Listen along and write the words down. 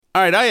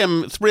All right, I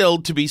am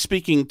thrilled to be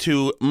speaking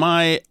to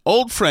my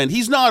old friend.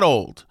 He's not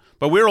old,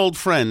 but we're old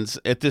friends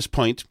at this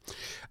point.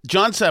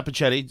 John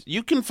Sapichetti.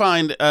 You can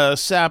find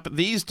Sap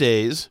these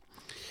days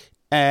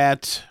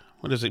at,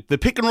 what is it, the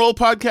Pick and Roll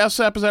podcast,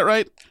 Sap, is that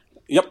right?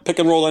 Yep, Pick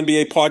and Roll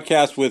NBA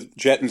podcast with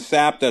Jet and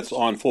Sap. That's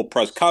on Full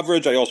Press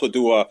Coverage. I also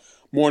do a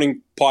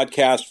morning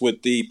podcast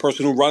with the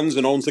person who runs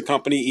and owns the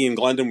company, Ian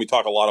Glendon. We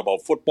talk a lot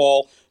about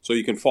football, so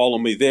you can follow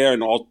me there,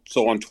 and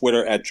also on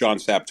Twitter at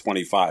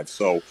JohnSap25.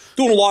 So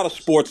doing a lot of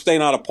sports,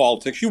 staying out of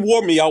politics. You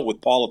wore me out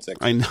with politics.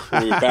 I know.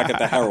 When we were back at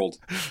the Herald.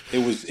 It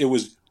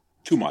was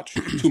too much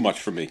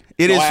for me.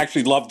 It is. I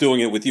actually love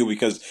doing it with you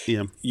because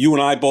you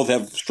and I both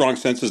have strong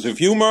senses of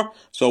humor,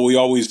 so we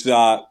always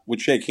would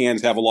shake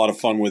hands, have a lot of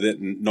fun with it,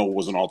 and know it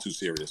wasn't all too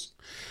serious.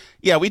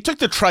 Yeah, we took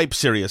the tripe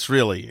serious,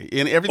 really,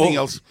 and everything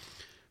else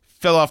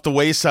fell off the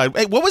wayside.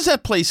 Hey, what was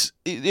that place?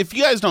 If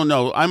you guys don't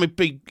know, I'm a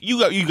big, you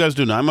guys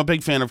do know, I'm a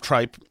big fan of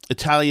tripe,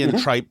 Italian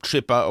tripe,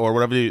 trippa, or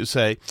whatever you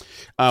say,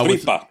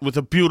 with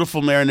a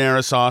beautiful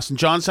marinara sauce. And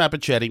John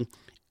Sapichetti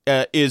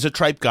is a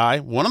tripe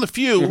guy, one of the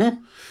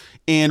few.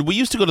 And we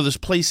used to go to this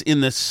place in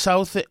the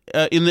south, in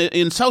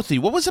Southie.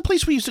 What was the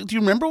place we used to, do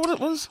you remember what it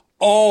was?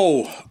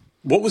 Oh,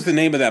 what was the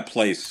name of that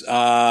place?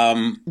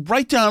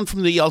 Right down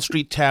from the Yell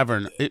Street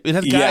Tavern. It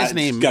had a guy's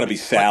name. It's got to be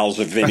Sal's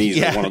or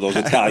Vinny's or one of those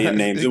Italian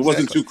names. Exactly. It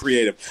wasn't too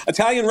creative.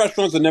 Italian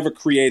restaurants are never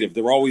creative.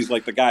 They're always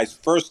like the guy's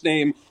first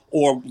name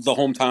or the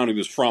hometown he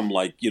was from,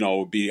 like, you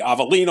know, it'd be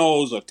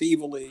Avellino's or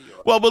Tivoli.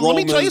 Or but let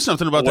me tell you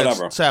something about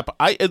that, Sap.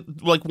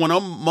 When a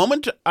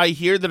moment I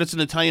hear that it's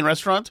an Italian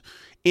restaurant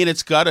and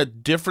it's got a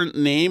different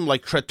name,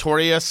 like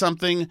Trattoria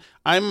something,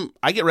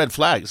 I get red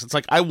flags. It's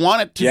like I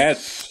want it to.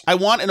 Yes. I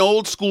want an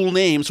old school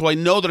name, so I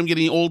know that I'm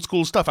getting old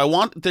school stuff. I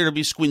want there to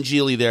be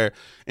squingili there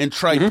and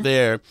tripe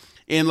there,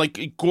 and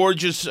like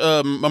gorgeous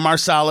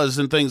marsalas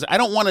and things. I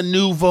don't want a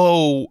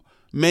nouveau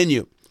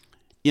menu.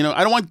 You know,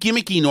 I don't want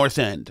gimmicky North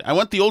End. I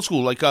want the old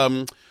school, like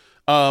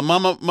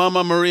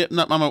Mama Maria,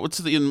 not Mama. What's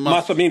the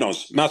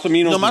Massimino's?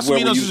 Massimino's is where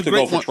we used to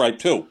go for tripe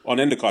too on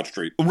Endicott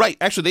Street. Right.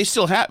 Actually, they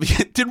still have.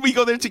 Did we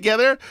go there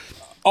together?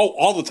 Oh,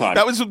 all the time.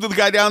 That was the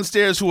guy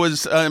downstairs who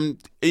was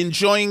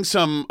enjoying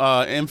some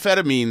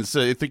amphetamines.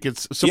 I think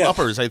it's some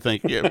uppers, I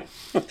think. Yeah.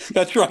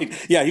 That's right.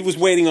 Yeah, he was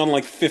waiting on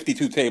like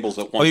 52 tables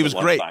at once. Oh, he was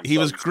great. He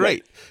was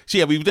great. So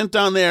yeah, we went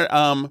down there.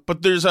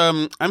 But there's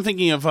I'm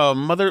thinking of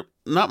Mother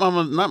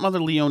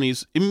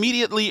Leone's,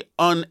 immediately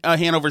on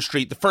Hanover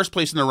Street, the first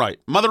place on the right,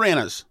 Mother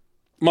Anna's.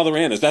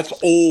 That's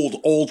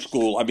old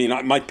school. I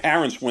mean, my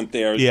parents went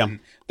there. Yeah.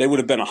 They would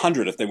have been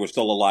 100 if they were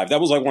still alive. That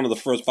was like one of the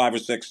first 5 or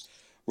 6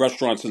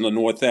 restaurants in the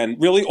North End.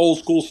 Really old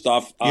school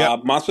stuff.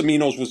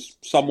 Massimino's was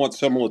somewhat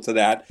similar to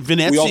that.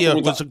 Venezia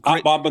was a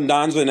great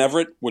Abbondanza in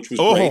Everett, which was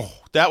great.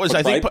 That was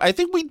I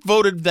think we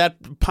voted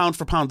that pound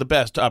for pound the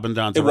best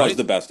Abbondanza. It was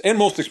the best and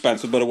most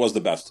expensive, but it was the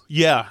best.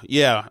 Yeah.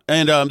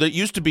 And there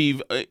used to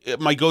be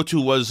my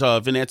go-to was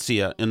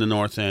Venezia in the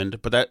North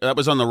End, but that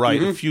was on the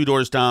right, a few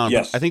doors down.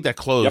 Yes. I think that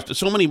closed. Yep.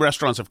 So many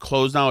restaurants have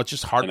closed now. It's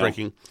just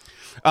heartbreaking.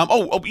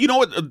 You know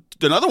what?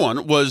 Another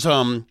one was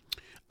the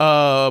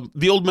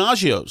old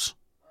Maggio's.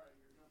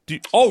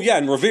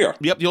 In Revere.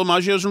 Yep, the old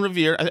Maggio's in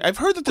Revere. I've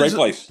heard that there's great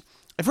place.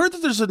 I've heard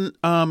that there's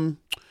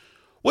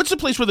what's the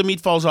place where the meat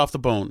falls off the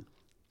bone?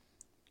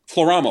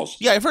 Floramos.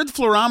 Yeah, I've heard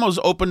Floramos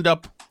opened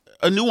up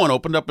a new one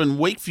in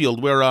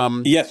Wakefield where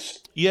yes.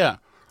 Yeah.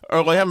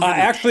 Or I haven't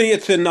actually,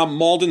 it's in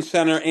Malden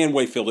Center and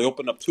Wakefield. They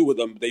opened up 2 of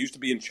them. They used to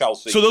be in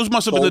Chelsea. So those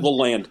must have been the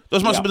land.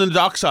 Those must have been the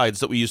dock sides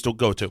that we used to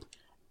go to.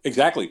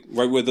 Exactly,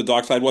 right where the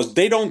dockside was.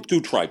 They don't do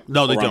tripe.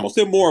 No, they don't.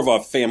 They're more of a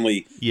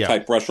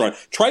family-type restaurant.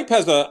 Tripe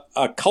has a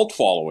cult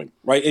following,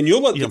 right? And you're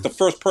like the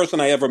first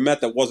person I ever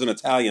met that wasn't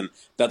Italian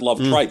that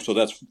loved tripe. So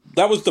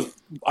that was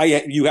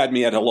you had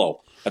me at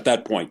hello at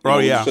that point.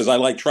 He says, I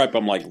like tripe.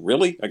 I'm like,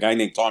 really? A guy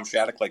named Tom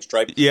Shattuck likes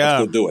tripe?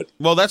 Yeah. Let's go do it.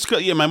 Well, that's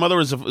good. Yeah, my mother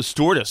was a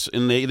stewardess,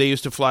 and they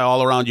used to fly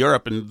all around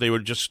Europe, and they were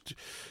just...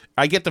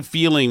 I get the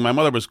feeling... My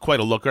mother was quite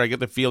a looker. I get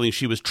the feeling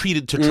she was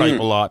treated to tripe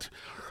a lot.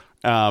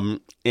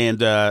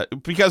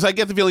 Because I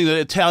get the feeling that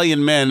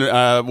Italian men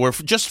were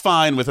just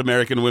fine with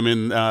American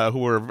women who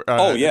were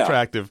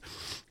attractive.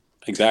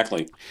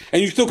 Exactly.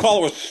 And you still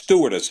call her a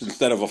stewardess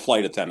instead of a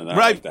flight attendant. I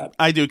like that.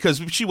 I do,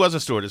 because she was a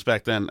stewardess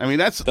back then. I mean,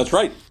 that's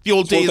right. The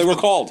old days. What they were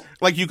called.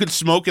 Like you could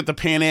smoke at the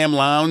Pan Am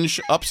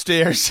Lounge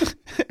upstairs.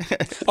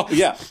 Oh,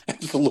 yeah,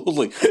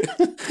 absolutely.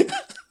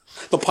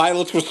 The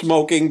pilots were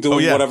smoking,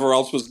 doing whatever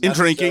else was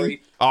necessary. And drinking,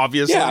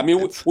 obviously. Yeah, I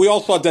mean, we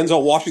all saw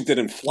Denzel Washington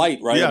in Flight,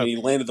 right? Yeah. I mean,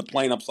 he landed the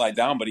plane upside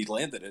down, but he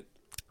landed it.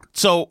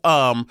 So,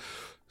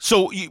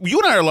 you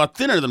and I are a lot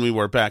thinner than we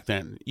were back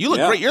then. You look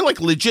great. You're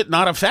like legit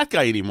not a fat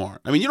guy anymore.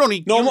 I mean, you don't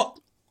eat... No,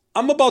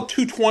 I'm about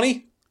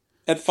 220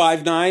 at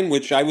 5'9",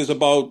 which I was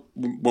about,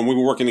 when we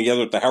were working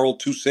together at the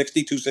Herald,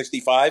 260,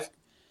 265.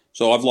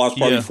 So I've lost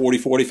probably 40,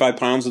 45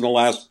 pounds in the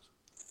last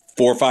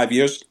 4 or 5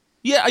 years.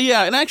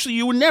 Yeah, and actually,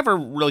 you were never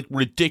really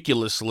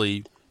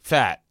ridiculously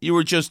fat. You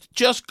were just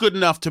good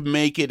enough to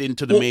make it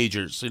into the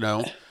majors, you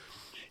know?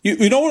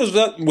 You know what was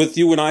up with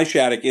you and I,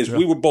 Shattuck, is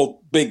we were both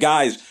big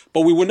guys,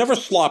 but we were never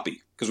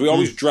sloppy. because we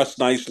always dressed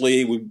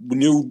nicely. We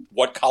knew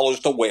what colors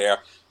to wear.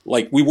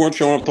 Like, we weren't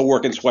showing up to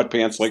work in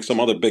sweatpants like some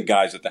other big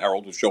guys at the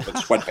Herald would show up in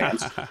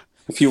sweatpants,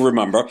 if you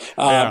remember.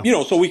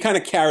 So we kind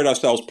of carried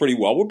ourselves pretty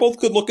well. We're both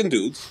good-looking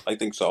dudes. I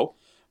think so.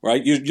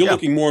 Right? You're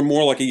looking more and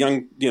more like a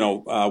young,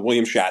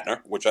 William Shatner,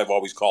 which I've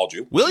always called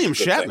you. William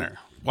Shatner?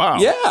 Wow.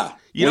 Yeah.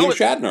 William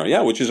Shatner,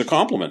 yeah, which is a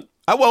compliment.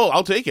 Well,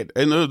 I'll take it.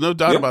 And no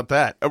doubt about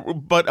that.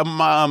 But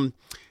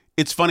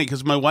it's funny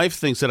because my wife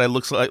thinks that I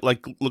look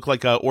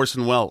like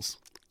Orson Welles,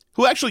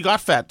 who actually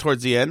got fat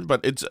towards the end,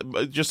 but it's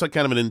just like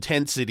kind of an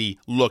intensity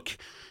look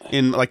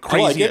in like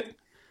crazy. I like it.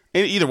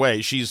 Either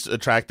way, she's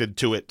attracted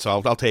to it,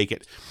 so I'll take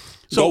it.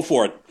 So, go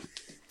for it.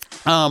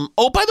 By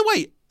the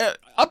way,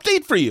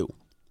 update for you.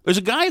 There's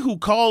a guy who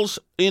calls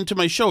into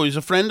my show. He's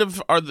a friend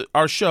of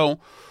our show.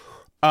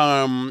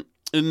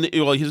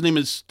 His name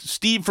is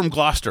Steve from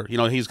Gloucester.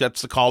 He's got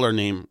the caller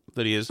name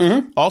that he is.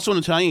 Mm-hmm. Also an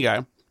Italian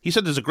guy. He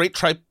said there's a great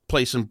tripe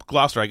place in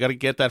Gloucester. I got to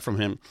get that from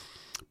him.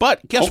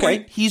 But guess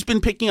what? He's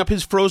been picking up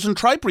his frozen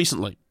tripe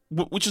recently,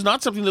 which is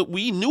not something that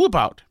we knew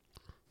about.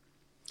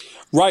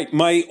 Right.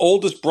 My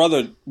oldest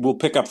brother will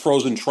pick up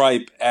frozen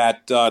tripe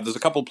at, there's a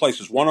couple of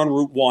places, one on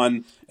Route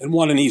 1 and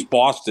one in East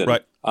Boston.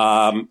 Right.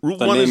 The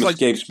name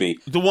escapes me.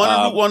 The one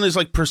on Route 1 is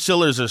like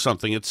Priscilla's or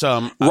something. It's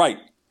right.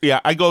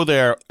 I go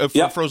there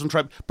for frozen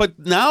tripe. But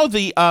now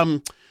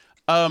the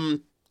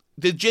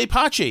J.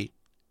 Pace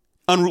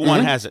on Route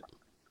 1 has it.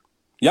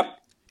 Yep.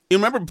 You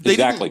remember, they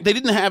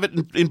didn't have it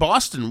in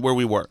Boston where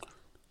we were.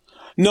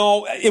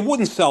 No, it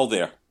wouldn't sell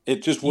there.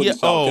 It just wouldn't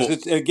sell.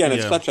 Because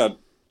it's such a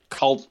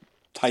cult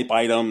type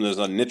item. There's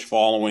a niche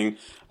following.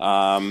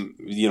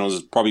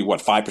 There's probably,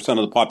 5% of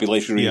the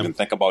population who even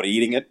think about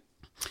eating it.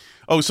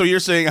 Oh, so you're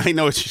saying, I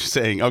know what you're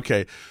saying.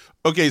 Okay,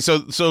 so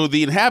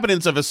the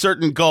inhabitants of a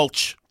certain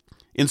gulch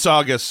in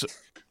Saugus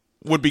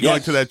would be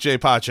going to that J.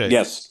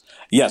 Pace.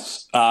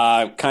 Yes.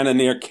 Kind of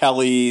near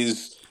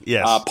Kelly's.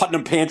 Yes.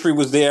 Putnam Pantry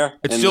was there.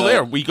 It's still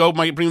there. We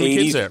might bring the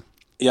kids there.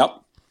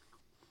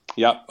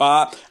 Yep.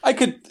 I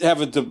could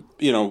have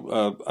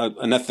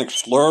an ethnic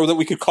slur that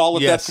we could call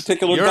it that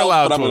particular You're gulch,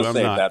 allowed but I'm to. going to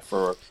save that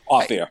for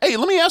off air. Hey,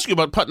 let me ask you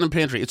about Putnam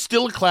Pantry. It's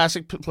still a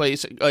classic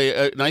place,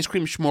 an ice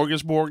cream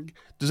smorgasbord.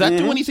 Does that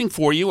do anything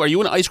for you? Are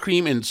you an ice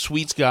cream and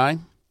sweets guy?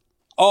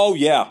 Oh,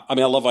 yeah. I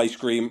mean, I love ice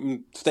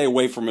cream. Stay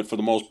away from it for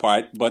the most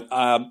part. But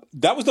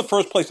that was the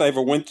first place I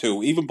ever went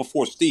to, even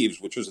before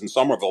Steve's, which was in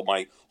Somerville,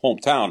 my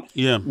hometown,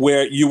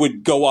 where you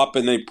would go up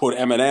and they put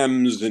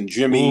M&Ms and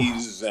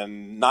Jimmy's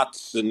and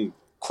nuts and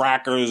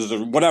crackers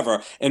or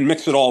whatever and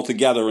mix it all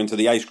together into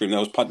the ice cream. That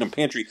was Putnam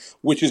Pantry,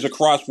 which is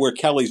across where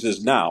Kelly's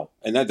is now.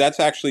 And that's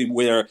actually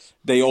where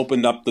they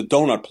opened up the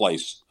donut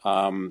place.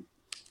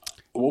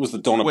 What was the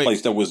donut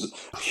place that was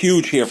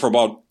huge here for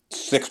about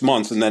 6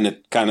 months, and then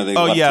it kind of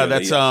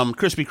that's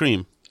Krispy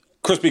Kreme.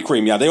 Krispy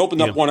Kreme, yeah. They opened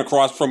up one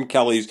across from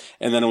Kelly's,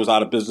 and then it was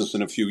out of business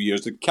in a few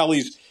years. The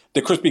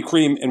Krispy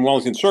Kreme in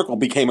Wellington Circle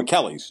became a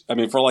Kelly's. I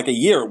mean, for like a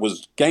year it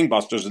was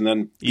gangbusters, and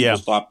then people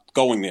stopped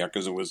going there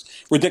because it was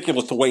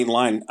ridiculous to wait in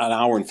line an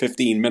hour and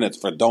 15 minutes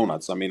for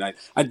donuts. I mean,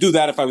 I'd do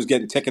that if I was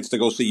getting tickets to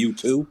go see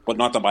U2, but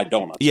not to buy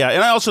donuts. Yeah,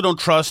 and I also don't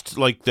trust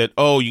like that,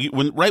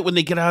 when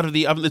they get out of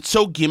the oven, it's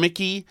so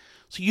gimmicky.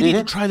 So you need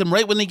to try them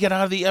right when they get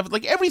out of the oven.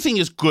 Like, everything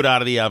is good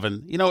out of the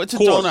oven. It's a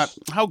donut.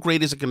 How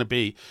great is it going to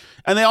be?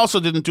 And they also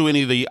didn't do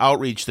any of the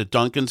outreach that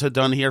Dunkin's had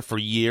done here for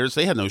years.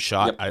 They had no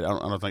shot, I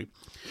don't think.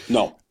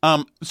 No.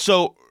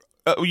 So,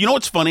 you know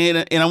what's funny?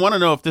 And I want to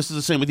know if this is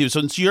the same with you.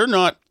 Since you're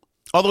not,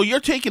 although you're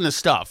taking the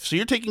stuff. So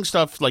you're taking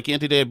stuff like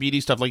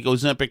anti-diabetes stuff, like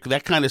Ozempic,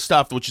 that kind of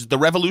stuff, which is the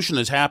revolution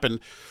has happened.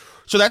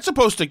 So that's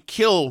supposed to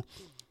kill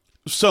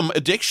some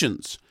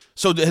addictions.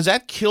 So has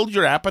that killed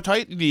your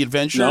appetite, the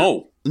adventure?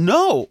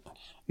 No.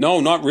 No,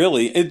 not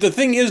really. The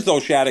thing is, though,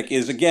 Shattuck,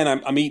 is, again,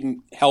 I'm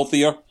eating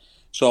healthier,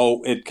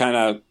 so it kind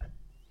of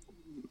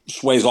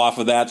sways off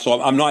of that.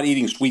 So I'm not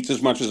eating sweets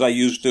as much as I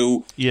used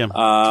to. Yeah.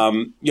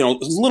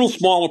 Little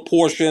smaller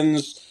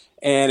portions,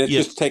 and it's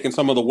just taking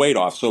some of the weight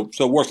off. So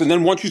it works. And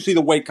then once you see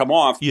the weight come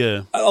off,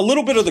 a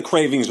little bit of the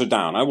cravings are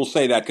down. I will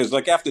say that, because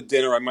like after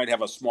dinner, I might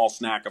have a small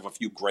snack of a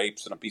few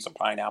grapes and a piece of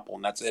pineapple,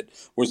 and that's it.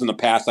 Whereas in the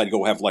past, I'd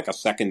go have like a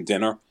second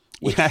dinner,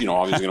 which,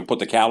 obviously going to put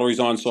the calories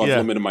on, so I've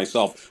limited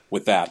myself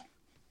with that.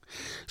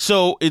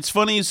 So it's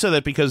funny you said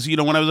that, because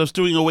when I was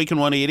doing Awaken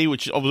 180,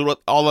 which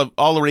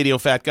all the radio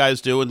fat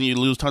guys do, and you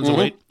lose tons of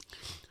weight,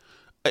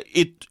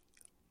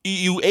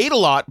 you ate a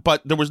lot,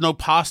 but there was no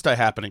pasta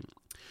happening.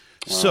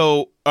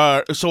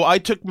 Wow. So I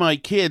took my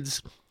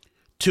kids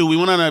we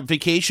went on a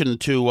vacation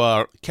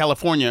to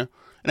California,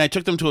 and I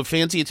took them to a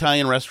fancy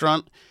Italian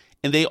restaurant,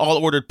 and they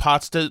all ordered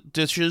pasta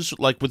dishes,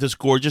 like with this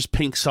gorgeous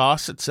pink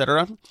sauce,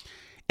 etc.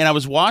 And I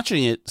was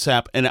watching it,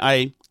 Sap, and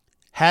I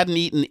hadn't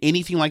eaten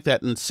anything like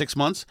that in 6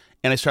 months,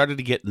 and I started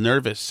to get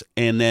nervous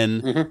and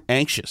then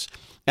anxious.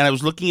 And I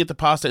was looking at the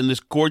pasta and this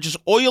gorgeous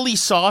oily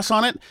sauce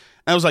on it, and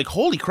I was like,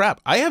 "Holy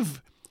crap! I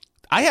have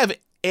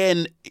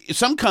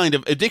some kind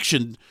of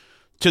addiction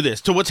to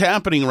this, to what's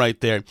happening right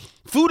there."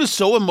 Food is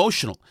so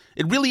emotional;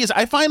 it really is.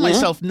 I find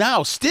myself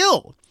now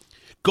still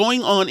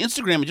going on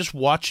Instagram and just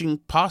watching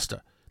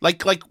pasta.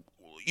 Like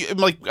I'm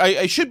like,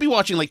 I should be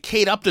watching like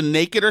Kate Upton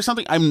naked or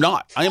something. I'm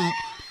not.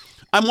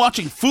 I'm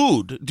watching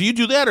food. Do you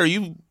do that, or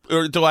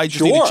do I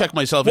just need to check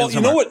myself in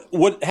somewhere? You know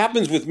what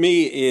happens with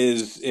me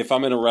is if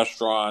I'm in a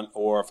restaurant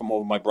or if I'm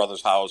over at my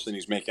brother's house and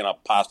he's making a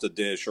pasta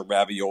dish or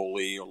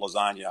ravioli or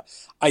lasagna,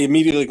 I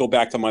immediately go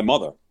back to my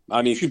mother.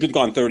 I mean, she's been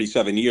gone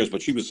 37 years,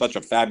 but she was such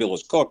a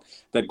fabulous cook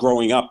that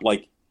growing up,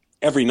 like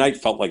every night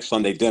felt like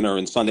Sunday dinner,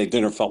 and Sunday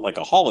dinner felt like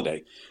a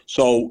holiday.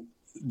 So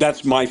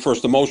that's my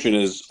first emotion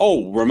is,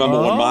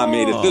 remember when Mom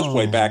made it this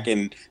way back in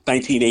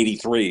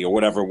 1983 or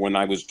whatever, when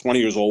I was 20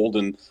 years old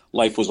and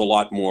life was a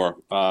lot more,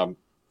 a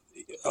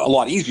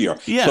lot easier.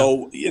 Yeah.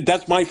 So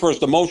that's my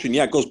first emotion.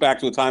 Yeah, it goes back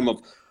to a time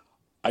of,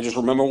 I just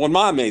remember when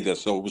Mom made this,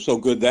 so it was so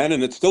good then,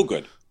 and it's still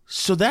good.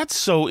 So that's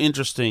so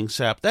interesting,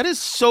 Sap. That is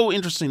so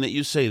interesting that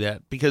you say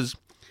that, because,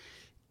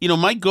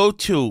 my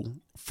go-to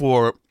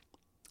for...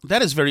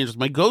 That is very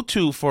interesting. My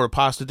go-to for a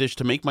pasta dish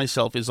to make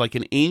myself is like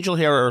an angel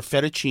hair or a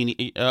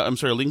fettuccine, a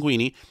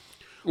linguine,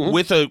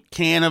 with a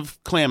can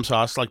of clam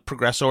sauce, like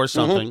Progresso or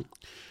something.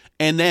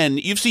 And then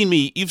you've seen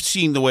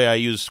the way I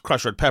use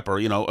crushed red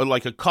pepper,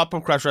 like a cup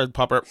of crushed red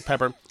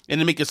pepper, and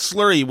then make a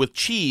slurry with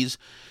cheese.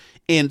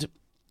 And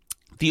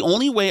the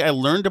only way I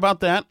learned about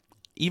that,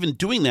 even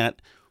doing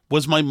that,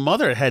 was my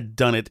mother had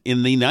done it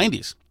in the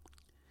 90s.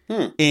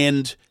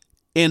 And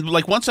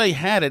like once I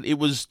had it, it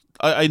was...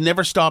 I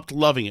never stopped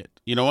loving it.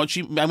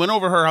 I went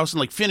over her house and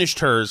like finished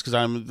hers because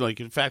I'm like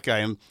a fat guy,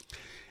 and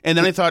then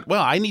I thought,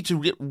 well, I need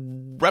to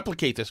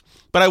replicate this.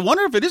 But I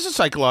wonder if it is a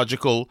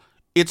psychological.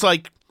 It's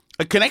like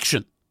a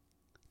connection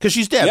because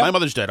she's dead. Yep. My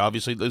mother's dead,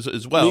 obviously,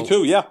 as well. Me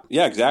too. Yeah,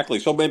 exactly.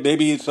 So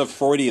maybe it's a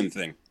Freudian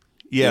thing.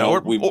 Yeah, or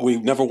we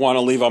never want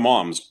to leave our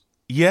moms.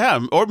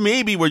 Yeah, or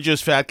maybe we're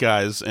just fat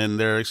guys and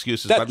their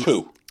excuses. That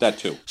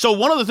too. So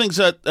one of the things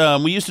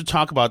that we used to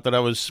talk about that I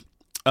was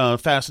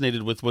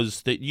fascinated with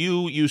was that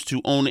you used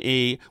to own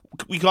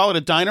we call it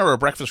a diner or a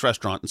breakfast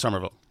restaurant in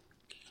Somerville.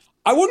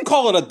 I wouldn't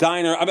call it a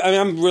diner. I mean,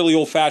 I'm really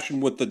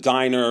old-fashioned with the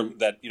diner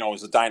that,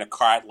 is a diner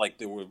cart. Like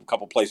there were a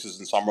couple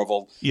places in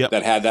Somerville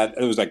that had that.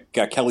 It was like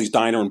Kelly's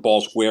Diner in Ball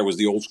Square was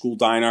the old school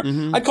diner.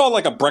 I'd call it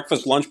like a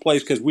breakfast lunch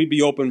place because we'd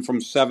be open from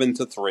 7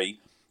 to 3.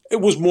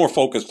 It was more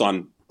focused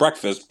on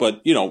breakfast,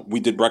 but, we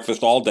did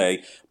breakfast all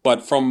day.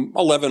 But from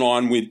 11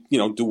 on, we'd,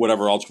 do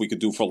whatever else we could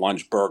do for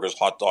lunch, burgers,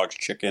 hot dogs,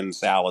 chicken,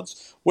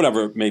 salads,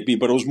 whatever it may be.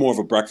 But it was more of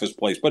a breakfast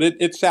place. But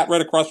it sat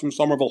right across from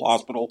Somerville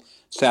Hospital,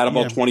 sat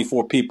about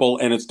 24 people,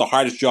 and it's the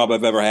hardest job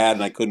I've ever had,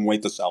 and I couldn't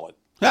wait to sell it.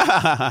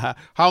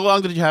 How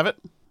long did you have it?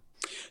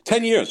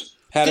 10 years.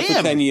 Had it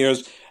for 10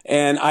 years.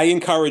 And I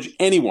encourage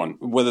anyone,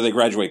 whether they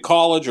graduate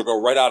college or go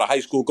right out of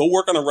high school, go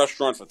work in a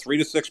restaurant for 3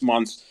 to 6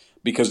 months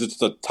because it's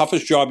the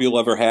toughest job you'll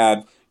ever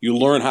have. You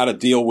learn how to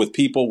deal with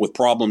people, with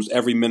problems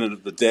every minute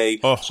of the day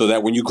so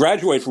that when you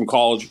graduate from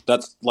college,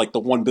 that's like the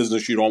one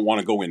business you don't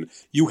want to go in.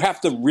 You have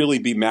to really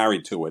be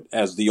married to it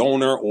as the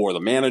owner or the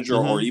manager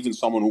or even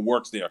someone who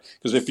works there.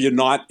 Because if you're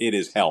not, it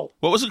is hell.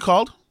 What was it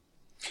called?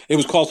 It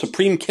was called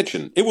Supreme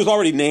Kitchen. It was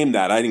already named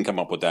that. I didn't come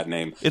up with that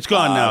name. It's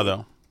gone now,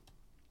 though.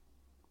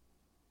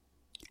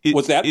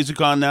 What's that? Is it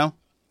gone now?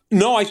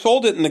 No, I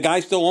sold it, and the guy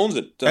still owns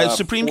it.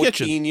 Supreme 14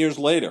 Kitchen. 14 years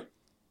later.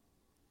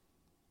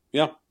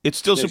 Yeah. It's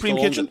still Supreme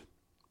Kitchen?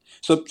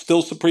 So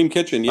still Supreme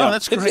Kitchen, yeah. Oh,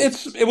 that's great.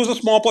 It was a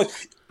small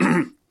place.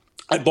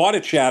 I bought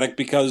it, Shattuck,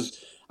 because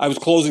I was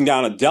closing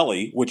down a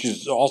deli, which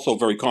is also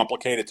very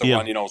complicated to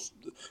run,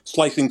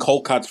 slicing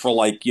cold cuts for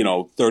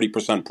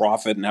 30%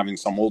 profit and having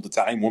some old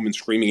Italian woman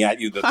screaming at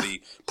you that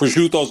the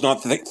prosciutto's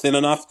not thin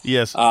enough.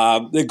 Yes.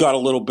 It got a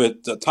little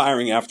bit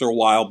tiring after a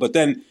while, but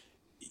then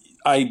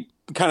I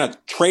kind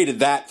of traded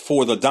that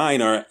for the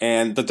diner,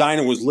 and the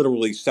diner was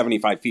literally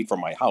 75 feet from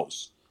my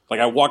house. Like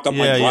I walked up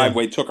my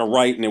driveway, took a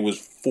right, and it was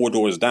 4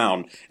 doors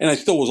down. And I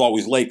still was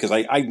always late because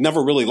I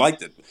never really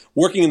liked it.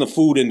 Working in the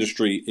food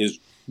industry is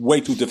way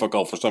too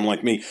difficult for someone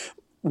like me.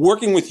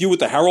 Working with you at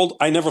the Herald,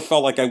 I never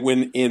felt like I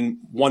went in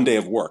one day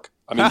of work.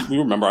 I mean, you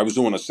remember I was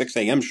doing a 6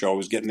 a.m. show. I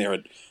was getting there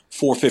at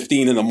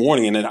 4:15 in the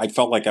morning, and I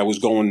felt like I was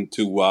going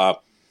to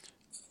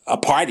a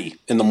party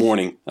in the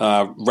morning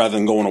rather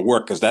than going to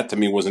work, because that to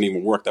me wasn't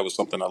even work. That was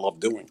something I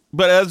loved doing.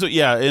 But and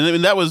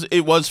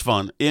it was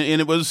fun,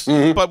 and it was.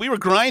 But we were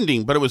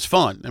grinding, but it was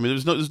fun. I mean,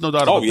 there's no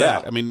doubt about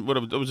that. I mean,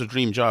 it was a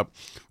dream job.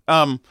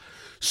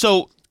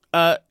 So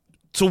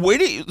where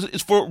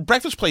for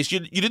breakfast place? You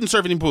didn't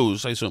serve any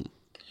booze, I assume.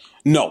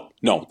 No.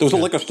 There was a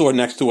liquor store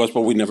next to us,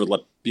 but we never let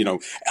you know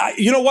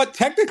what?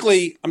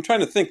 Technically, I'm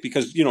trying to think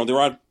because there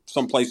are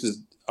some places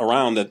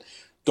around that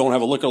don't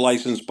have a liquor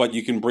license, but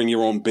you can bring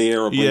your own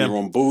beer or bring your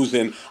own booze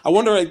in. I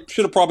wonder, I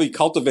should have probably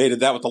cultivated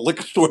that with the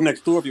liquor store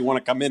next door if you want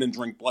to come in and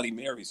drink Bloody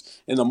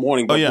Marys in the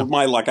morning. But with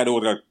my luck, I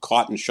would have got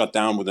caught and shut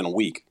down within a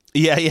week.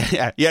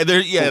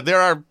 There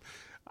are,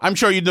 I'm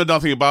sure you know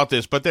nothing about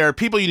this, but there are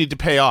people you need to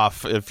pay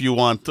off if you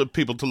want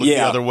people to look the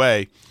other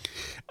way.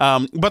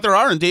 But there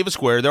are in Davis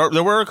Square.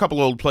 There were a couple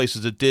old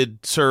places that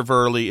did serve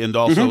early and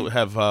also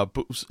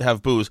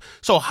have booze.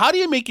 So how do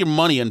you make your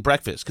money on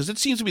breakfast? Because it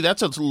seems to me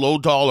that's a low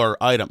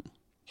dollar item.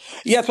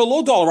 Yeah, it's a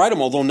low dollar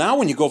item. Although now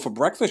when you go for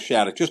breakfast,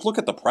 Shattuck, just look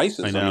at the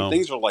prices. I know. mean,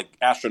 things are like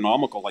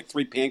astronomical. Like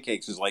 3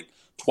 pancakes is like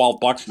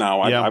 $12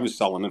 now. Yeah. I was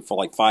selling it for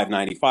like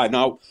 $5.95.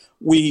 Now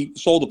we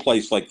sold the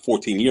place like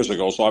 14 years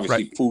ago, so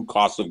obviously food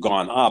costs have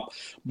gone up.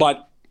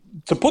 But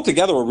to put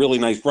together a really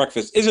nice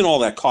breakfast isn't all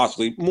that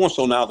costly. More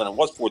so now than it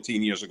was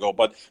 14 years ago.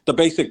 But the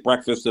basic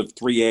breakfast of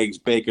 3 eggs,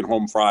 bacon,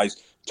 home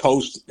fries,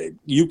 toast,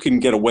 you can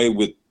get away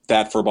with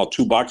that for about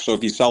 $2. So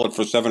if you sell it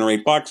for $7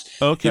 or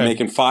 $8, you're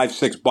making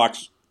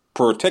 $5-6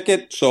 per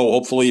ticket. So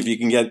hopefully if you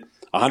can get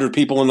 100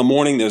 people in the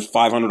morning, there's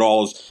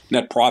 $500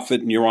 net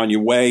profit and you're on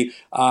your way.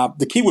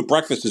 The key with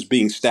breakfast is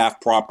being staffed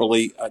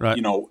properly.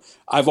 You know,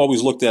 I've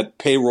always looked at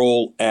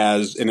payroll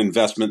as an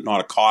investment,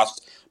 not a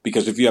cost,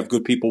 because if you have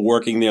good people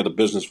working there, the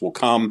business will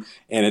come,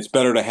 and it's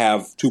better to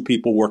have 2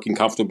 people working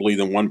comfortably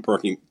than one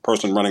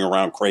person running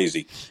around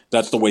crazy.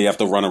 That's the way you have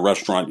to run a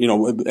restaurant. You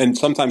know, and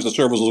sometimes the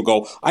servers will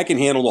go, I can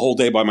handle the whole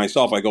day by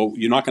myself. I go,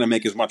 you're not going to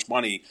make as much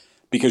money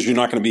because you're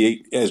not going to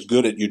be as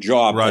good at your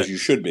job as you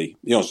should be.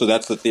 You know, so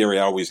that's the theory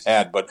I always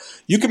had. But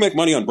you can make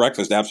money on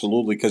breakfast,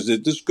 absolutely, because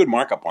there's good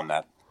markup on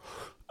that.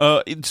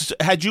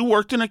 Had you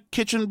worked in a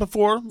kitchen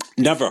before?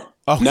 Never.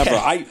 Okay. Never.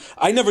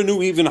 I never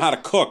knew even how to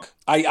cook.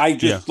 I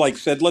just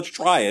said, let's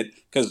try it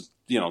because,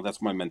 you know,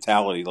 that's my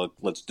mentality.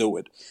 Let's do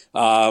it.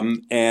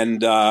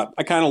 And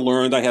I kind of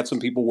learned. I had some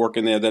people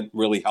working there that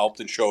really helped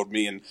and showed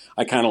me, and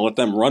I kind of let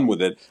them run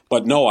with it.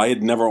 But no, I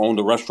had never owned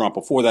a restaurant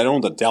before that. I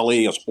owned a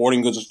deli, a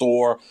sporting goods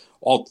store,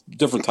 all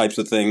different types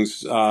of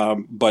things,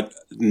 but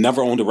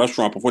never owned a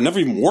restaurant before, never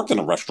even worked in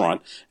a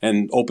restaurant,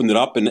 and opened it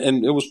up, and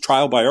it was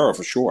trial by error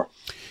for sure.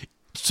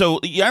 So,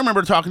 I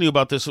remember talking to you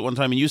about this at one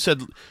time, and you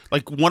said,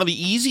 like, one of the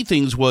easy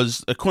things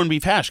was a corned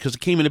beef hash because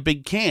it came in a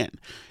big can.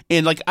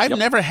 And, like, I've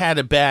never had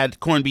a bad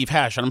corned beef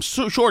hash, and I'm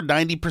so sure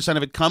 90%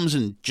 of it comes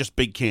in just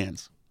big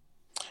cans.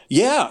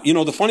 Yeah. You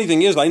know, the funny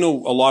thing is I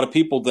know a lot of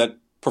people that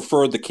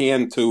prefer the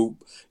can to,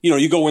 you know,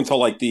 you go into,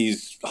 like,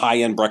 these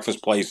high-end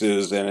breakfast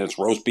places, and it's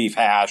roast beef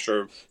hash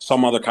or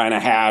some other kind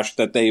of hash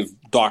that they've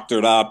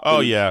doctored up.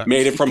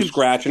 Made it from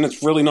scratch, and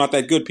it's really not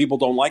that good. People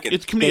don't like it.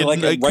 It can be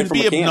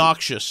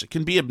obnoxious. It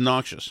can be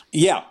obnoxious.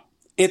 Yeah.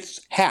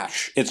 It's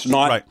hash. It's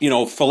not, you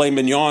know, filet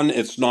mignon.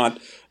 It's not,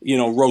 you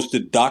know,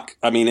 roasted duck.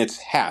 I mean, it's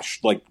hash.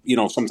 Like, you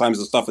know, sometimes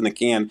the stuff in the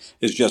can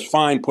is just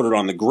fine. Put it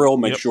on the grill.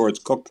 Make sure it's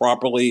cooked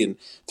properly, and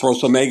throw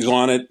some eggs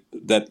on it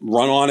that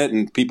run on it,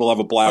 and people have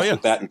a blast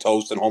with that, and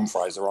toast and home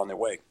fries are on their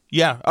way.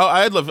 Yeah,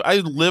 I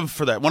live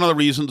for that. One of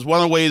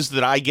the ways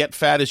that I get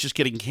fat is just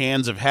getting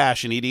cans of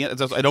hash and eating it.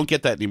 I don't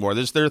get that anymore.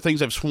 There are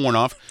things I've sworn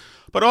off,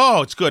 but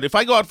it's good. If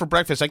I go out for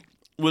breakfast,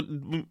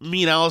 me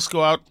and Alice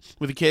go out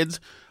with the kids.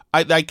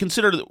 I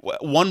consider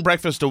one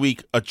breakfast a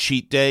week a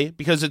cheat day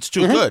because it's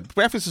too good.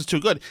 Breakfast is too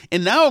good,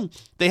 and now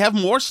they have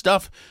more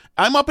stuff.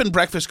 I'm up in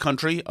breakfast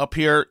country up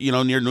here, you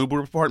know, near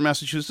Newburyport,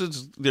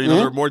 Massachusetts. There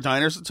are more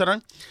diners,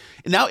 etc.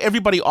 And now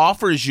everybody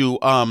offers you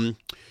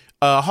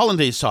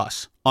hollandaise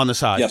sauce on the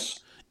side.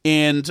 Yes.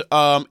 And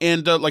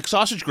like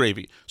sausage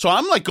gravy. So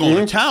I'm like going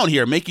to town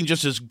here, making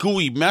just this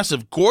gooey mess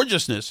of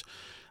gorgeousness.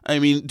 I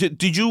mean,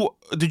 did you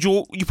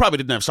probably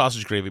didn't have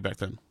sausage gravy back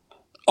then?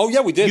 Oh yeah,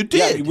 we did. You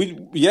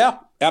did? Yeah,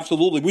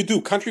 absolutely. We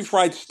do country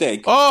fried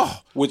steak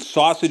with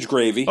sausage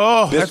gravy.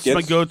 Biscuits, that's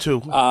my go-to.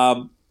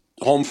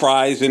 Home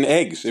fries and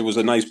eggs. It was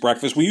a nice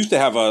breakfast. We used to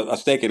have a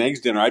steak and eggs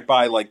dinner. I'd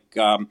buy like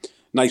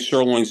nice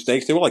sirloin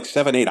steaks. They were like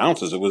 7-8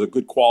 ounces. It was a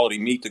good quality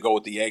meat to go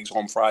with the eggs,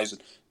 home fries,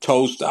 and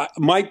toast.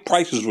 My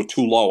prices were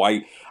too low.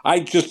 I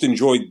just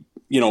enjoyed,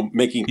 you know,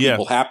 making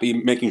people happy,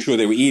 making sure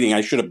they were eating.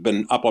 I should have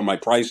been up on my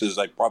prices.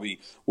 I probably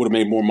would have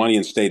made more money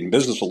and stayed in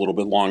business a little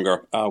bit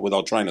longer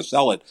without trying to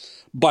sell it.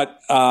 But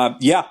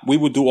we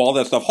would do all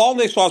that stuff.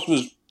 Hollandaise sauce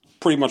was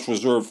pretty much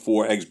reserved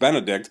for Eggs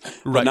Benedict.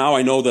 But now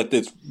I know that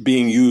it's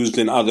being used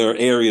in other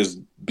areas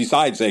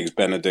besides Eggs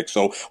Benedict.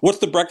 So what's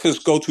the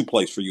breakfast go-to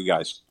place for you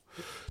guys?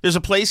 There's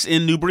a place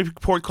in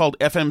Newburyport called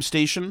FM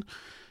Station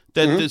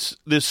that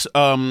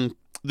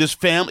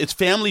it's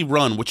family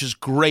run, which is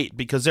great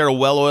because they're a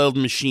well-oiled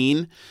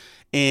machine,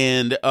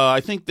 and I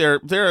think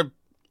they're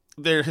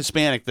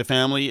Hispanic, the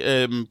family.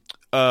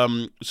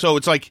 So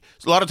it's like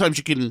a lot of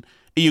times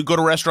you go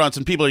to restaurants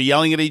and people are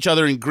yelling at each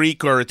other in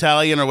Greek or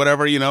Italian or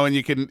whatever, you know, and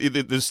you can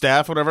the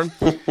staff, whatever.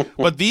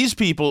 But these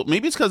people,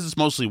 maybe it's because it's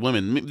mostly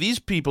women. These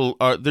people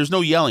there's no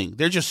yelling.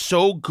 They're just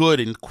so good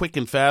and quick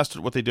and fast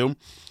at what they do.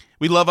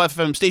 We love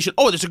FM Station.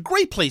 Oh, there's a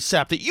great place,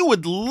 Sap, that you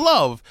would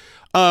love.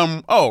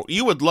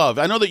 You would love.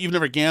 I know that you've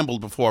never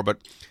gambled before, but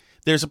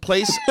there's a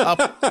place up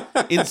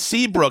in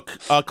Seabrook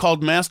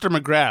called Master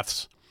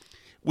McGrath's,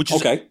 which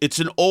is it's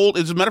an old.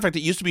 As a matter of fact,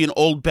 it used to be an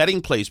old betting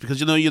place because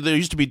there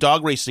used to be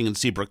dog racing in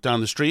Seabrook down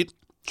the street.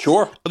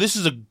 Sure. This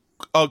is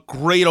a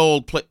great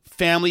old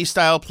family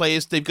style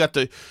place. They've got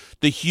the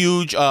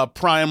huge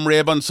prime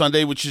rib on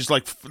Sunday, which is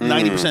like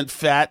 90%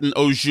 fat and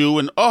au jus,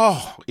 and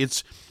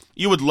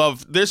you would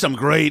love. There's some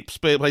great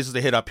places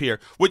to hit up here,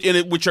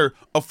 which are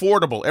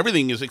affordable.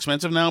 Everything is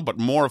expensive now, but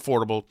more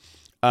affordable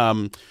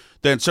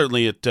than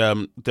certainly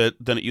than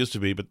it used to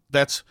be. But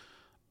that's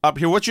up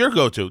here. What's your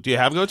go-to? Do you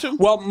have a go-to?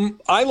 Well,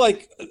 I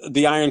like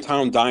the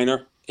Irontown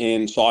Diner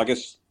in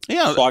Saugus.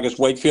 Yeah. Saugus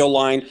Wakefield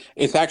line.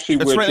 It's actually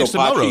where right Joe next to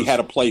Paci Melrose. had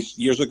a place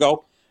years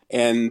ago.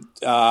 And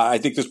I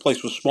think this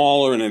place was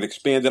smaller and it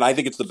expanded. I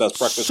think it's the best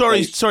breakfast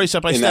place Sorry,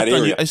 Sep. in that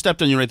area. I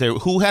stepped on you right there.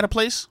 Who had a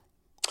place?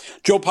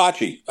 Joe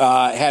Paci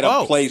had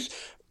a place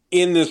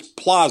in this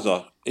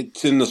plaza.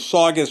 It's in the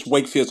Saugus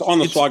Wakefield. It's on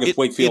the Saugus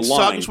Wakefield line.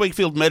 Saugus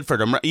Wakefield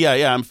Medford. I'm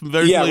very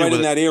familiar right with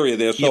in that area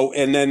there. So,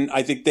 and then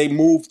I think they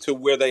moved to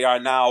where they are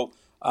now.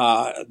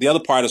 The other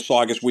part of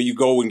Saugus, where you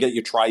go and get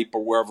your tripe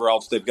or wherever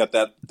else, they've got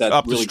that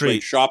really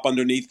great shop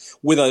underneath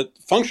with a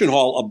function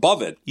hall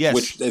above it,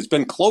 which has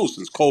been closed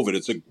since COVID.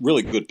 It's a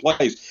really good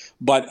place.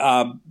 But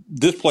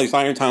this place,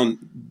 Irontown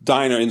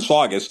Diner in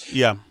Saugus,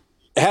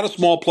 had a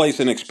small place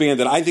and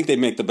expanded. I think they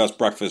make the best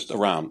breakfast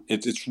around.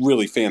 It's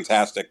really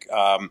fantastic.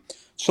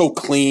 So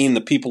clean.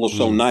 The people are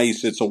so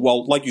nice. It's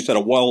like you said, a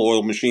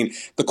well-oiled machine.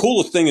 The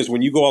coolest thing is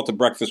when you go out to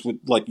breakfast with,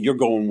 like, you're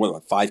going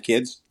with 5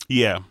 kids.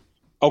 Yeah.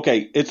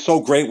 Okay, it's so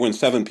great when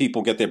 7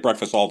 people get their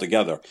breakfast all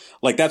together.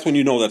 Like, that's when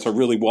you know that's a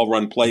really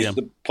well-run place. Yeah.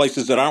 The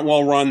places that aren't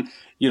well-run,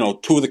 2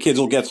 of the kids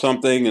will get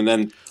something, and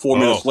then 4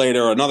 minutes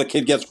later, another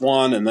kid gets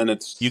one, and then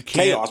it's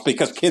chaos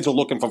because kids are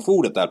looking for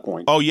food at that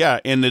point. Oh,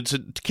 yeah, and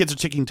kids are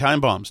ticking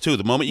time bombs, too.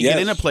 The moment you get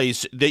in a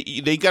place, they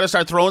got to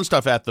start throwing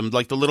stuff at them,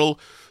 like the little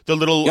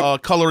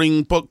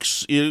coloring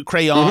books,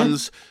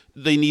 crayons.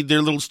 Mm-hmm. They need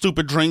their little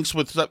stupid drinks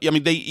with stuff. I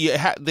mean,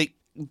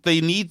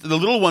 they need, the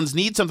little ones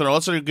need something or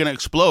else they're going to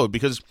explode,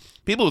 because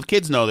people with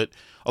kids know that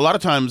a lot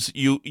of times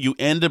you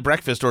end a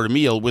breakfast or a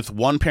meal with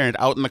one parent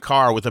out in the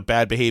car with a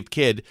bad behaved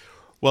kid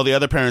while the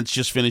other parent's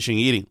just finishing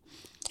eating.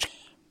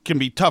 Can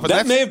be tough.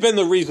 That may have been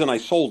the reason I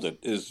sold it,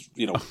 is,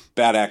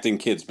 bad acting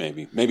kids.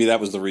 Maybe that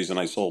was the reason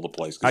I sold the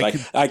place.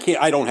 Because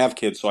I don't have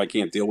kids, so I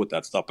can't deal with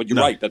that stuff. But you're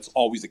right. That's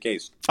always the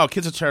case. Oh,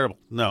 kids are terrible.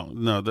 No.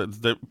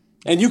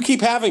 And you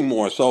keep having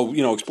more. So,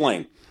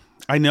 explain.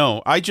 I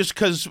know.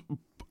 Because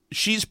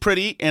she's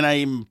pretty, and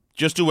I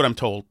just do what I'm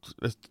told.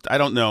 I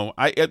don't know.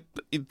 I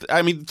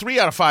mean, 3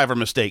 out of 5 are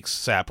mistakes,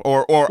 Sap,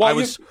 or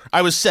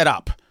I was set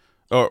up.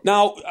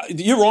 Now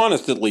you're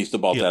honest at least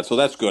about that, so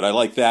that's good. I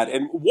like that.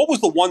 And what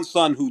was the one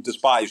son who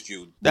despised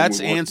you? That's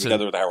when we worked Anson.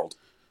 Together at Herald.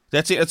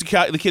 That's it.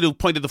 That's the kid who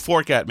pointed the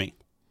fork at me.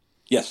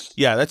 Yes.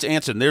 Yeah, that's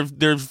Anson.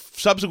 There've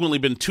subsequently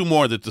been 2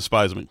 more that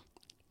despise me.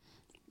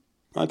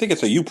 I think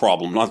it's a you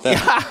problem, not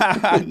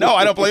that. No,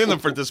 I don't blame them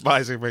for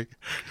despising me.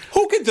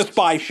 Who can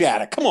despise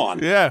Shattuck? Come on.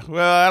 Yeah,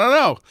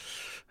 well,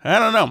 I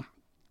don't know.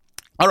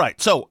 All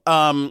right, so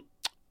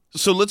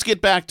let's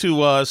get back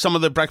to some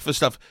of the breakfast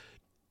stuff.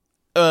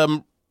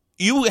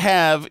 You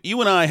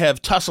and I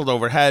have tussled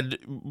over, had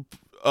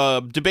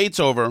debates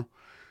over.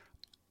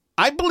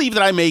 I believe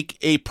that I make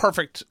a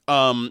perfect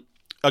a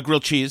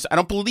grilled cheese. I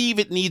don't believe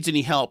it needs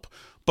any help,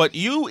 but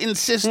you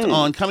insist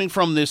on coming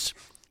from this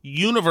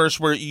universe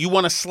where you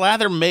want to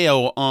slather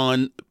mayo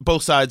on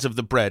both sides of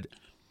the bread.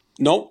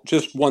 No,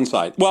 just one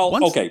side.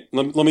 Well, okay,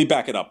 let me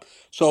back it up.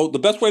 So the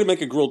best way to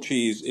make a grilled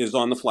cheese is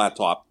on the flat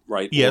top,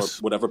 right? Yes.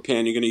 Or whatever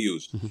pan you're going to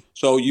use. Mm-hmm.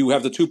 So you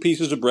have the 2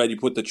 pieces of bread. You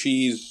put the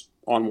cheese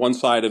on one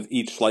side of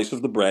each slice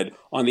of the bread.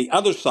 On the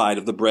other side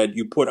of the bread,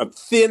 you put a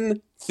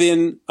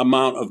thin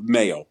amount of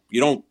mayo. You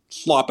don't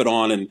slop it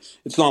on, and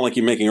it's not like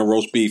you're making a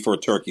roast beef or a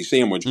turkey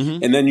sandwich.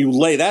 Mm-hmm. And then you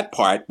lay that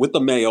part with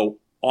the mayo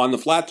on the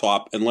flat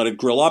top and let it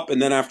grill up. And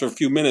then after a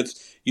few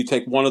minutes, you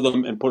take one of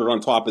them and put it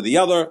on top of the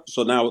other.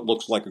 So now it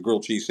looks like a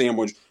grilled cheese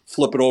sandwich.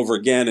 Flip it over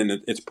again, and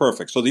it's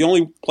perfect. So the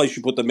only place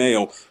you put the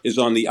mayo is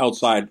on the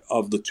outside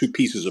of the 2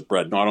 pieces of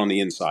bread, not on the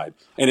inside.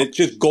 And it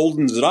just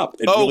goldens it up.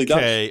 It really does.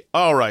 Okay,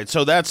 all right.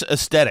 So that's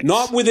aesthetics.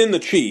 Not within the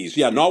cheese.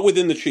 Yeah, not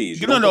within the cheese.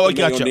 No, I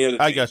got you.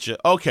 I got you.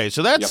 Okay,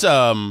 so that's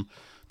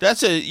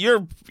that's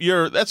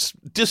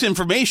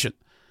disinformation.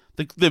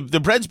 The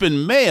bread's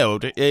been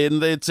mayoed,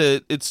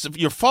 and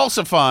you're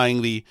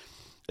falsifying the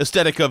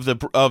aesthetic of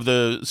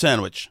the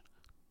sandwich.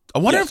 I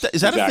wonder if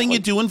is that a thing you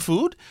do in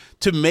food,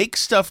 to make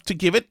stuff to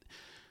give it?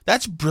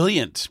 That's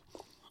brilliant.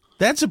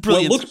 That's a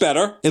brilliant. Well, it looks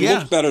better. It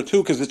looks better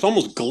too because it's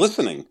almost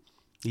glistening.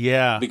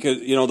 Yeah, because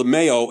the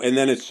mayo, and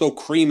then it's so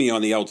creamy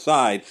on the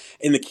outside.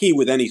 And the key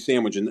with any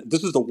sandwich, and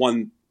this is the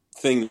one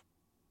thing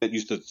that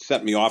used to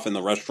set me off in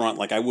the restaurant.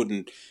 Like, I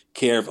wouldn't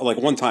care if, like,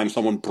 one time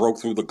someone broke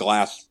through the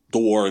glass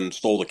door and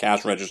stole the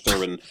cash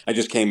register, and I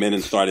just came in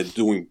and started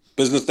doing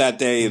business that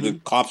day. Mm-hmm. The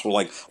cops were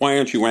like, "Why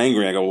aren't you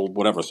angry?" I go, "Well,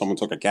 whatever. Someone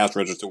took a cash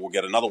register. We'll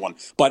get another one."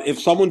 But if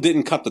someone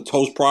didn't cut the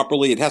toast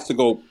properly, it has to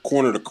go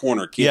corner to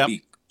corner. It can't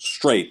be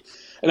straight.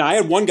 And I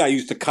had one guy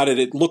used to cut it.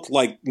 It looked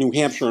like New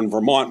Hampshire and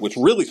Vermont, which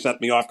really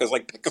set me off because,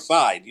 like, pick a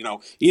side.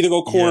 Either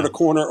go corner to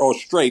corner or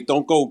straight.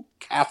 Don't go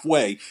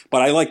halfway.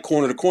 But I like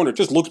corner to corner. It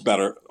just looks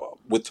better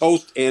with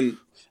toast and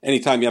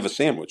anytime you have a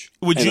sandwich.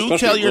 Would you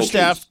tell your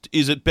staff,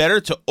 is it better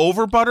to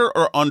over butter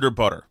or under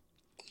butter?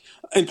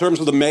 In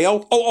terms of the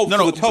mayo?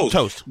 No, the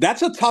toast.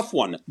 That's a tough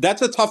one.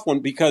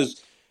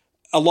 Because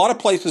a lot of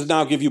places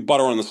now give you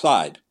butter on the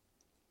side,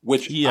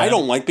 which I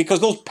don't like because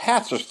those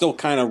pats are still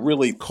kind of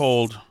really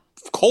cold.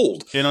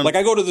 Like,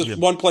 I go to this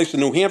one place in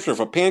New Hampshire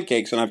for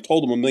pancakes, and I've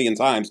told them a million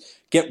times,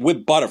 get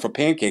whipped butter for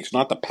pancakes,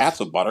 not the pats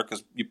of butter,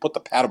 because you put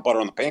the pat of butter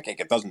on the pancake,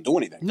 it doesn't do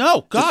anything.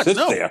 No, God, it just sits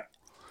no. there.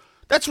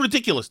 That's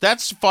ridiculous.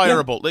 That's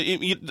fireable.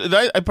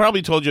 Yeah. I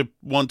probably told you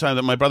one time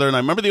that my brother and I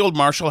remember the old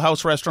Marshall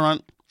House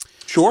restaurant.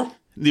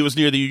 It was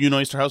near the Union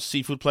Oyster House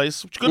seafood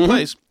place, which is a good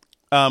place.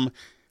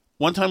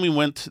 One time we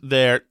went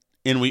there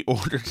and we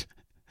both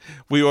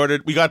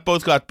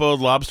got boiled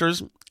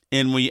lobsters,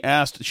 and we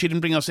asked. She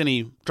didn't bring us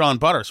any drawn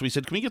butter, so we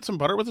said, "Can we get some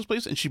butter with this,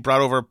 please?" And she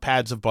brought over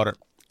pads of butter.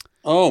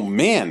 Oh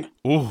man!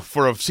 Ooh,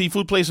 for a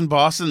seafood place in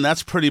Boston,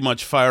 that's pretty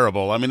much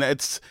fireable. I mean,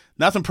 it's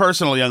nothing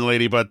personal, young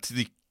lady, but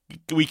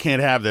we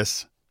can't have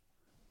this.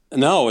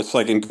 No, it's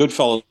like in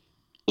Goodfellas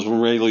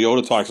when Ray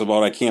Liotta talks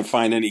about, I can't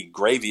find any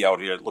gravy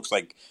out here. It looks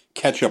like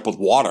ketchup with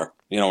water,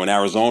 in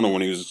Arizona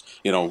when he was,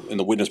 in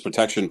the witness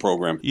protection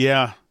program.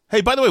 Yeah.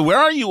 Hey, by the way, where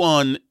are you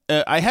on?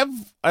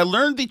 I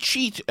learned the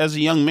cheat as a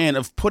young man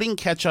of putting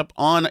ketchup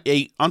on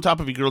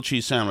top of a grilled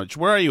cheese sandwich.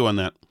 Where are you on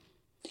that?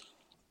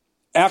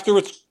 After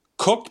it's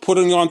cooked,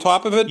 putting it on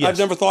top of it? Yes. I've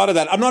never thought of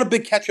that. I'm not a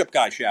big ketchup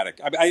guy, Shattuck.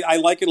 I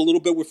like it a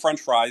little bit with French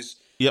fries.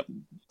 Yep.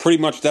 Pretty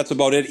much that's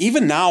about it.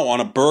 Even now on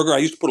a burger, I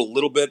used to put a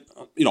little bit,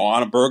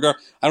 on a burger.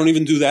 I don't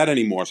even do that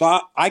anymore. So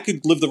I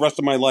could live the rest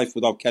of my life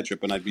without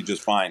ketchup and I'd be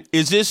just fine.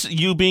 Is this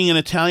you being an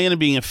Italian and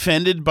being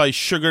offended by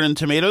sugar and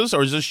tomatoes,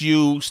 or is this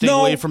you staying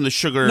away from the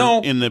sugar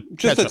in the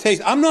just ketchup? the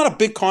taste. I'm not a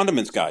big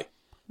condiments guy.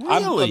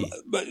 Really?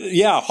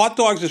 Yeah, hot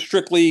dogs are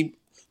strictly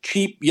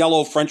cheap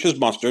yellow French's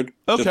mustard,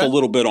 just a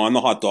little bit on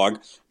the hot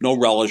dog, no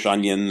relish,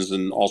 onions,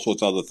 and all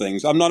sorts of other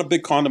things. I'm not a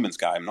big condiments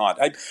guy. I'm not.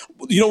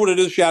 You know what it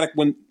is, Shattuck?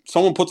 When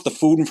someone puts the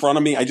food in front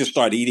of me, I just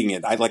start eating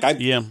it. I've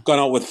gone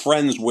out with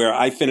friends where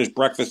I finish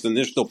breakfast and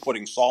they're still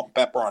putting salt and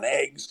pepper on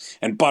eggs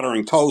and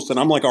buttering toast, and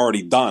I'm like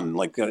already done.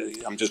 Like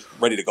I'm just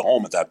ready to go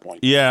home at that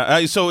point.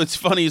 Yeah. So it's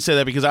funny you say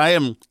that because I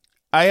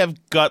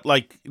have got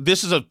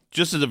this is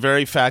just as a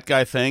very fat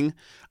guy thing.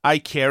 I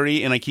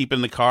carry and I keep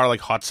in the car like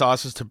hot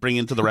sauces to bring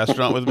into the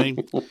restaurant with me,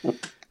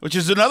 which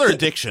is another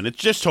addiction. It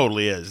just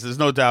totally is. There's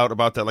no doubt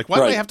about that. Like, why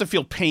do I have to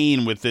feel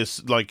pain with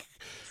this,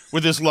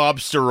 with this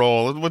lobster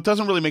roll? It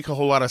doesn't really make a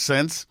whole lot of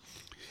sense.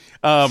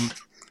 Do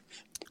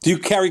you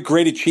carry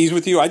grated cheese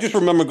with you? I just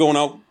remember going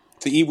out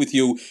to eat with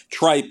you,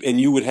 Tripe,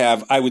 and you would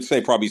have, I would say,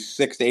 probably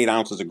 6 to 8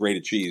 ounces of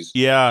grated cheese.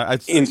 Yeah,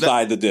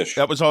 inside the dish.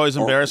 That was always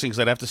embarrassing because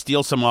I'd have to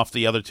steal some off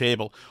the other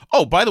table.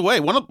 Oh, by the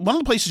way, one of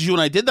the places you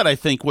and I did that, I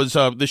think, was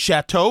the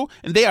Chateau,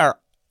 and they are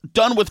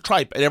done with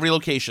tripe at every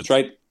location.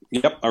 Tripe.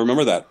 Yep, I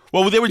remember that.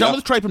 Well, they were done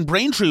with tripe in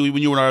Braintree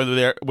when you and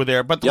I were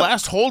there, but the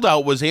last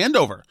holdout was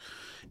Andover,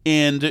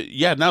 and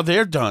now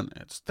they're done.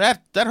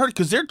 That hurt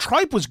because their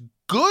tripe was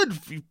good.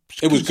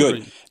 It was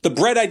good. The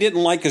bread I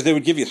didn't like because they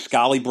would give you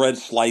scally bread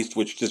sliced,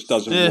 which just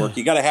doesn't work.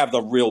 You got to have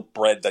the real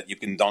bread that you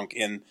can dunk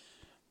in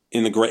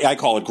the gravy. I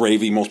call it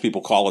gravy. Most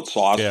people call it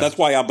sauce. Yeah. That's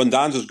why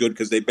Abundanza is good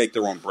because they bake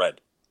their own bread.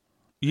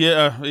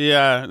 Yeah.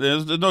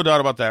 There's no doubt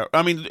about that.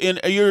 I mean,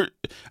 are you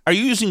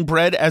using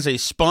bread as a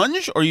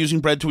sponge or using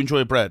bread to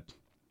enjoy bread?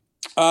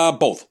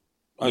 Both.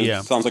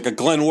 Sounds like a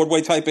Glenn Ordway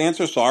type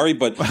answer. Sorry,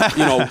 but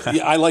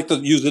I like to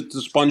use it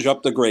to sponge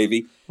up the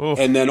gravy,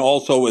 and then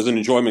also as an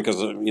enjoyment because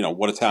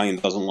what Italian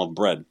doesn't love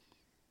bread.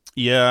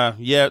 Yeah.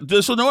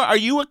 So Noah, are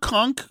you a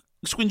conch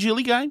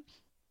squingili guy?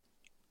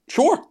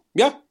 Sure.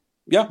 Yeah.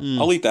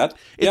 I'll eat that.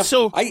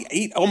 I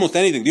eat almost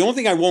anything. The only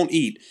thing I won't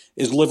eat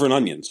is liver and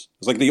onions.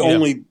 It's like the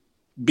only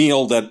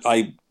meal that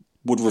I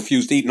would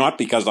refuse to eat, not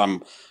because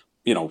I'm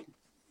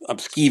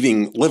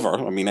skeeving liver.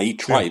 I mean, I eat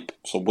tripe,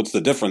 so what's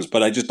the difference?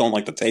 But I just don't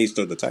like the taste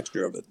or the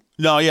texture of it.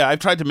 No, I've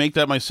tried to make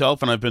that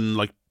myself, and I've been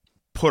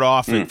put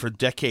off it for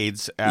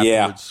decades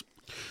afterwards.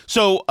 Yeah.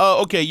 So,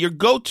 your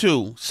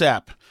go-to,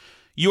 Sap,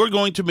 you are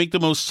going to make the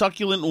most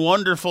succulent,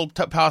 wonderful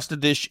pasta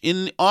dish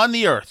on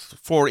the earth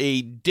for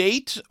a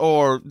date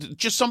or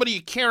just somebody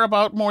you care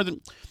about more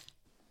than,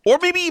 or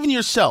maybe even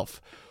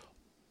yourself.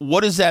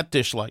 What is that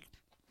dish like?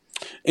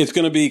 It's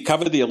going to be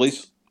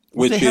cavatellis,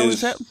 which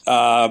is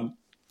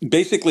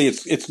basically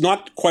it's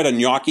not quite a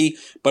gnocchi,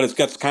 but it's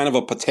got kind of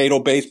a potato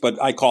base,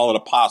 but I call it a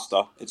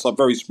pasta. It's a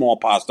very small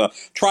pasta.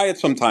 Try it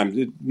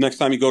sometime. Next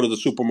time you go to the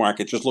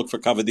supermarket, just look for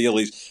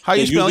cavatellis. How are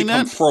you spelling that? They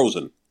usually come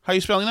frozen. How are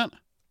you spelling that?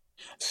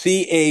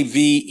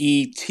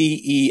 Cavetelli.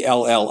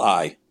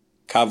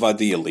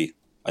 Cavatelli.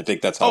 I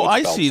think that's how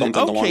it's spelled. I see.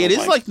 Okay, it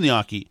is like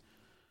gnocchi.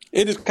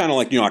 It is kind of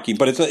like gnocchi,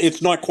 but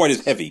it's not quite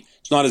as heavy.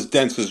 It's not as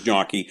dense as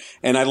gnocchi,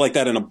 and I like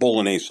that in a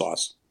bolognese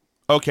sauce.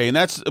 Okay, and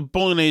that's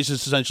bolognese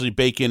is essentially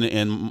bacon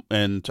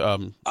and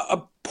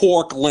a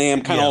pork,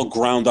 lamb, kind of all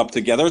ground up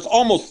together. It's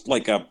almost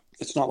like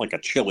it's not like a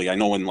chili. I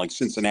know in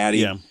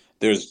Cincinnati,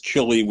 there's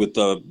chili with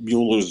the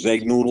Mueller's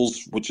egg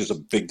noodles, which is a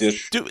big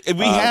dish. Dude,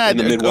 we had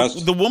in the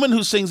Midwest. The woman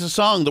who sings the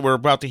song that we're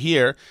about to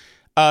hear.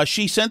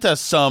 She sent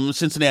us some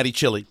Cincinnati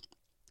chili.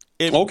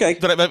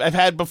 That I've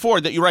had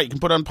before. That you're right. You can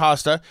put on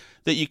pasta.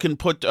 That you can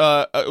put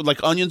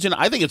like onions in.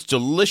 I think it's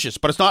delicious,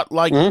 but it's not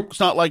like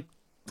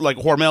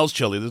Hormel's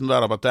chili. There's no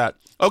doubt about that.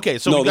 Okay,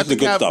 so we got the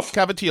good stuff.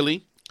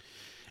 Cavatelli,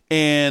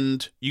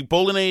 and you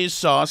bolognese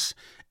sauce.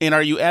 And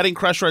are you adding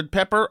crushed red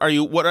pepper? Are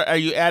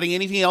you adding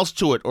anything else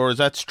to it, or is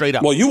that straight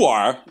up? Well, you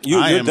are.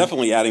 You're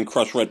definitely adding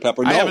crushed red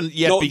pepper. I haven't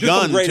yet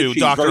begun to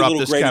doctor up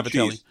this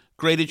cavatelli.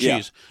 Grated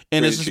cheese.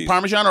 And is this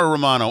Parmesan or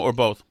Romano or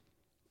both?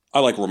 I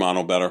like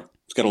Romano better.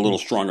 It's got a little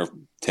stronger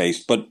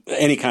taste, but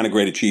any kind of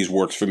grated cheese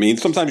works for me.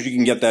 Sometimes you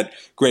can get that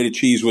grated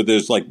cheese where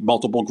there's like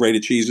multiple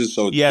grated cheeses,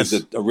 so it gives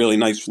it a really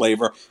nice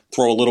flavor.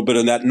 Throw a little bit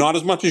in that, not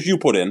as much as you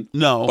put in,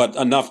 but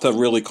enough to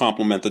really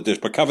complement the dish.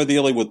 But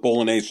cavatelli with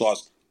bolognese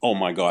sauce, oh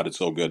my God, it's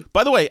so good.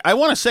 By the way, I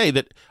want to say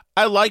that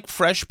I like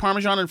fresh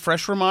Parmesan and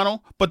fresh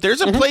Romano, but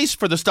there's a place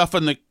for the stuff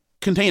in the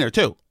container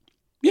too.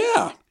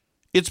 Yeah.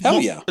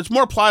 It's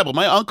more pliable.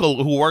 My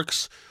uncle, who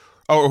works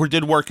or who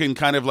did work in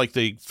kind of like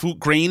the food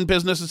grain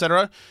business,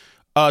 etc.,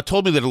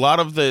 told me that a lot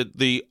of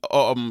the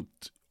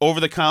over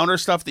the counter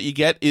stuff that you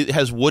get, it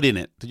has wood in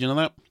it. Did you know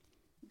that?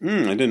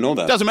 I didn't know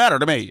that. Doesn't matter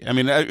to me. I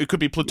mean, it could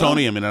be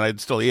plutonium, and I'd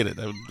still eat it.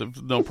 I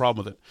would, no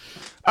problem with it.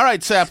 All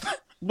right, Sap,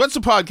 what's the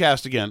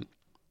podcast again?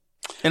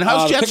 And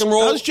how's Jet doing?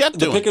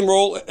 The Pick and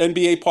Roll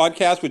NBA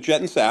podcast with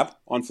Jet and Sap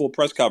on Full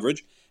Press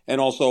Coverage,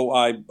 and also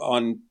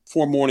on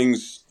 4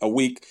 mornings a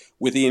week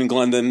with Ian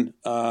Glendon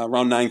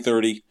around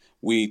 9:30.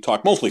 We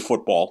talk mostly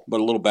football,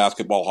 but a little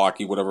basketball,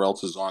 hockey, whatever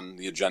else is on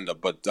the agenda.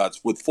 But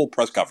that's with full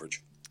press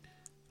coverage.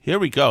 Here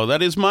we go.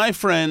 That is my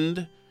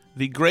friend,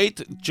 the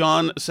great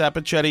John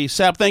Sapichetti.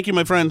 Sap, thank you,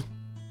 my friend.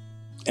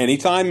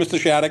 Anytime, Mr.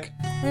 Shattuck.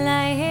 Well,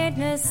 I hate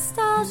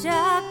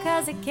nostalgia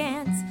because I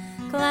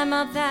can't climb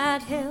up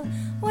that hill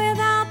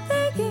without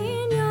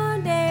thinking your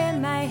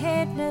name. I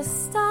hate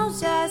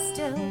nostalgia, I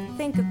still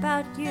think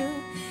about you.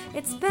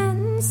 It's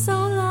been so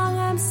long,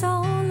 I'm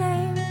so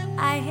lame.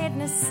 I hate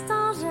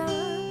nostalgia.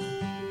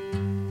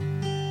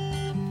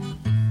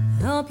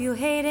 Hope you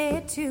hate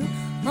it too.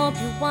 Hope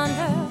you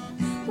wonder,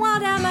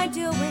 what am I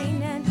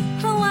doing and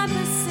who I'm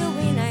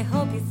pursuing. I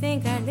hope you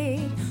think I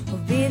lead a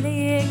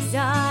really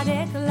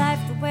exotic life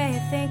the way I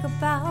think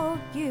about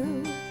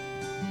you.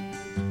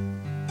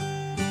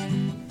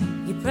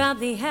 You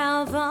probably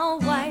have a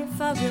wife,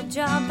 a real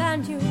job,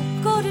 and you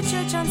go to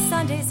church on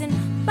Sundays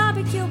and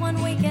barbecue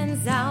on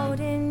weekends out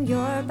in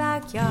your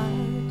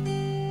backyard.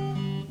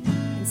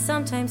 And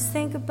sometimes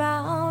think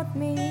about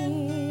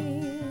me.